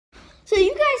So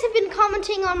you guys have been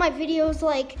commenting on my videos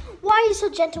like, why are you so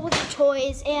gentle with your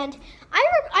toys? And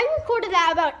I recorded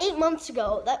that about 8 months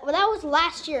ago. That was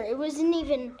last year. It was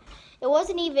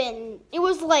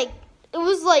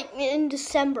like in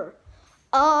December.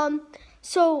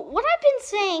 So what I've been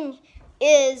saying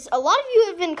is a lot of you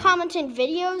have been commenting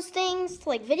things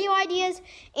like video ideas,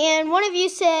 and one of you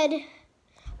said,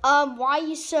 why are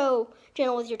you so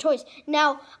gentle with your toys?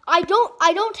 Now, I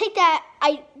don't take that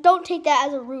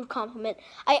as a rude compliment.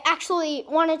 I actually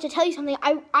wanted to tell you something.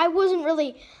 I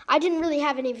didn't really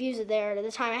have any views there at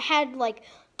the time. I had like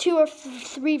 2 or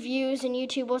 3 views, and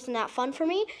YouTube wasn't that fun for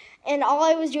me. And all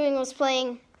I was doing was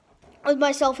playing with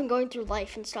myself and going through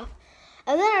life and stuff.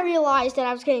 And then I realized that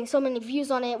I was getting so many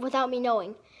views on it without me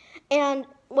knowing. And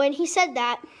when he said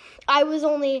that, I was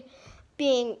only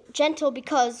being gentle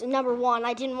because, number 1,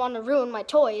 I didn't want to ruin my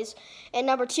toys, and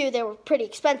number 2, they were pretty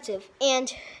expensive.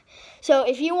 And so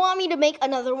if you want me to make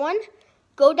another one,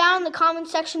 go down in the comment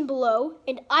section below,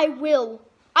 and I will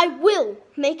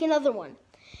make another one.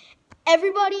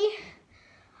 Everybody,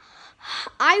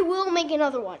 I will make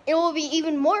another one. It will be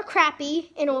even more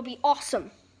crappy, and it will be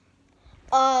awesome.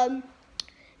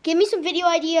 Give me some video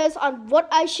ideas on what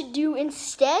I should do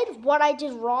instead, what I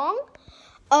did wrong.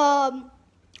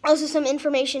 Also some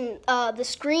information, the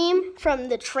scream from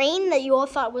the train that you all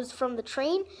thought was from the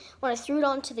train, when I threw it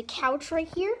onto the couch right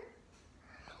here,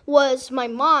 was my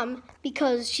mom,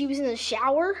 because she was in the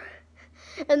shower,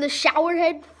 and the shower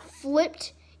head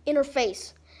flipped in her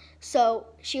face. So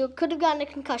she could have gotten a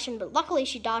concussion, but luckily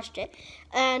she dodged it.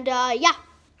 And yeah,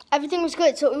 everything was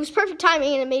good. So it was perfect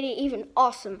timing, and it made it even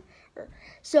awesome.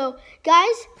 So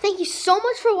guys, thank you so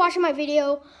much for watching my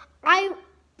video. I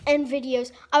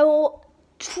will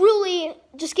truly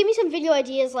just give me some video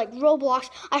ideas like Roblox.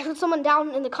 I heard someone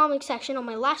down in the comment section on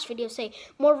my last video say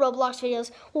more Roblox videos.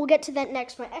 We'll get to that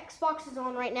next. My Xbox is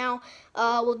on right now.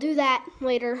 We'll do that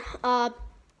later. I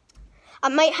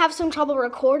might have some trouble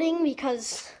recording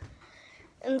because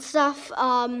and stuff.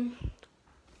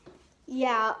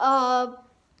 Yeah. I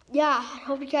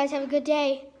hope you guys have a good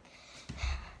day.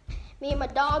 Me and my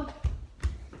dog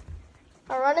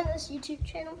are running this YouTube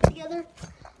channel together.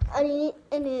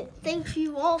 And thank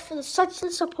you all for such the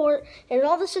support and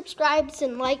all the subscribes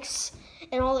and likes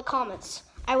and all the comments.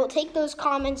 I will take those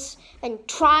comments and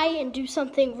try and do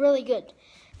something really good.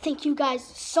 Thank you guys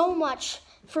so much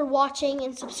for watching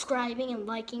and subscribing and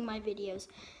liking my videos.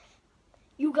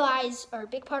 You guys are a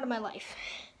big part of my life.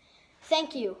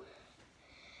 Thank you.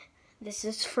 This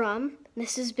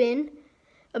has been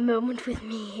a moment with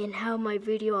me and how my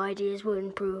video ideas will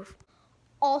improve.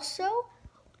 Also,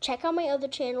 check out my other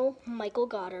channel, Michael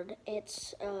Goddard.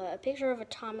 It's a picture of a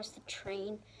Thomas the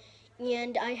Train,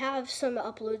 and I have some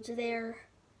uploads there.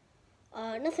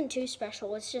 Nothing too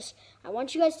special. It's just, I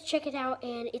want you guys to check it out,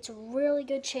 and it's a really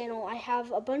good channel. I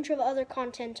have a bunch of other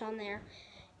content on there,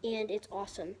 and it's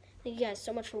awesome. Thank you guys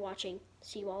so much for watching.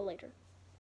 See you all later.